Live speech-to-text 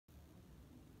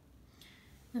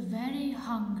The Very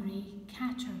Hungry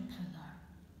Caterpillar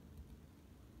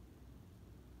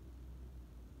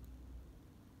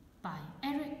by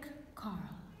Eric Carle.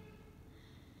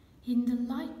 In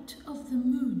the light of the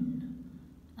moon,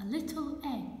 a little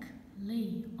egg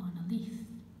lay on a leaf.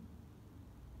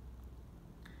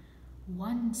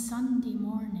 One Sunday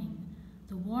morning,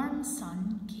 the warm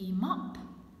sun came up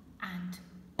and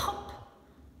pop!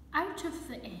 Out of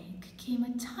the egg came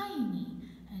a tiny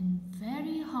and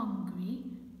very hungry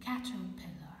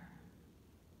caterpillar.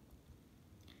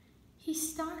 He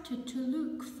started to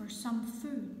look for some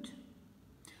food.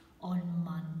 On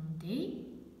Monday,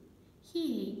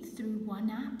 he ate through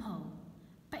one apple,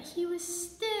 but he was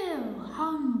still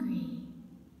hungry.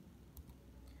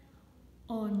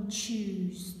 On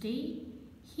Tuesday,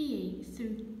 he ate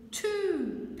through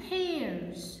 2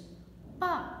 pears,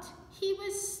 but he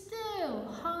was still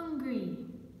hungry.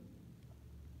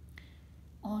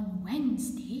 On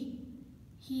Wednesday,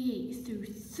 he ate through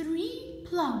 3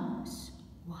 plums.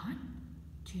 1,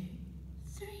 2,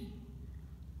 3.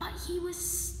 But he was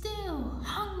still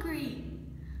hungry.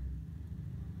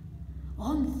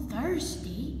 On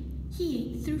Thursday,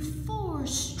 he ate through 4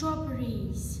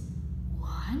 strawberries.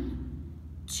 1,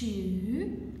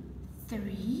 2,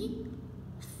 3,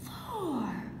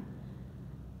 4.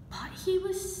 But he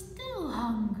was still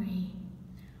hungry.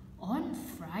 On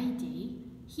Friday,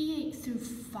 he ate through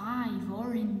 5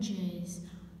 oranges.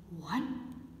 1,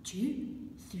 2,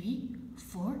 3,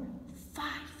 4, 5.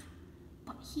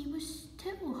 But he was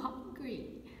still hungry.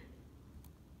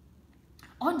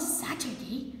 On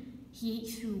Saturday, he ate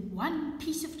through 1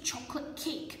 piece of chocolate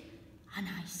cake, an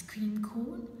ice cream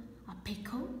cone, a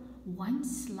pickle, 1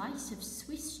 slice of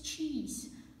Swiss cheese,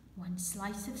 1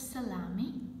 slice of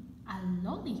salami, a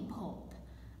lollipop,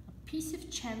 a piece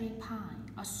of cherry pie,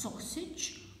 a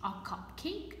sausage, a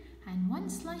cupcake, and 1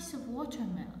 slice of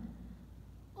watermelon.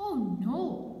 Oh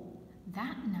no!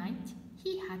 That night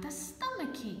he had a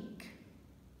stomachache.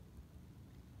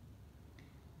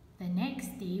 The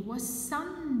next day was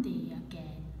Sunday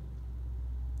again.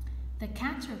 The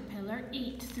caterpillar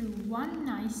ate through 1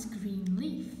 nice green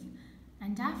leaf,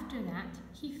 and after that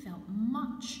he felt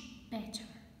much better.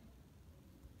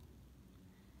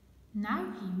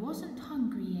 Now he wasn't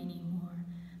hungry anymore,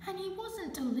 and he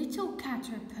wasn't a little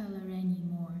caterpillar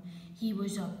anymore. He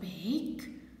was a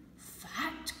big,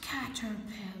 fat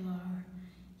caterpillar.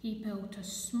 He built a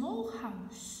small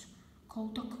house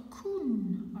called a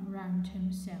cocoon around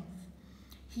himself.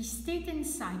 He stayed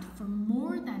inside for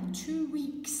more than 2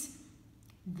 weeks.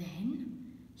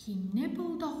 Then he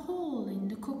nibbled a hole in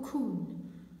the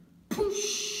cocoon,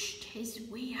 pushed his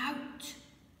way out,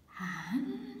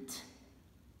 and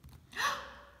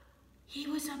he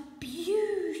was a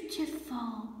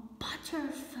beautiful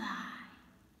butterfly.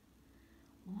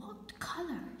 What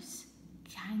colours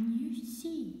can you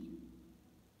see?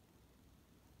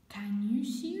 Can you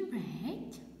see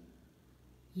red?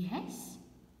 Yes?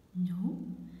 No?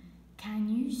 Can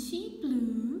you see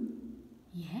blue?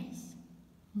 Yes?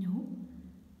 No?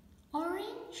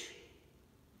 Orange?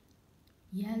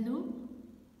 Yellow?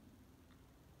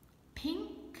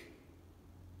 Pink?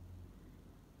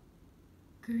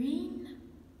 Green?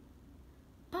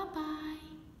 Bye-bye.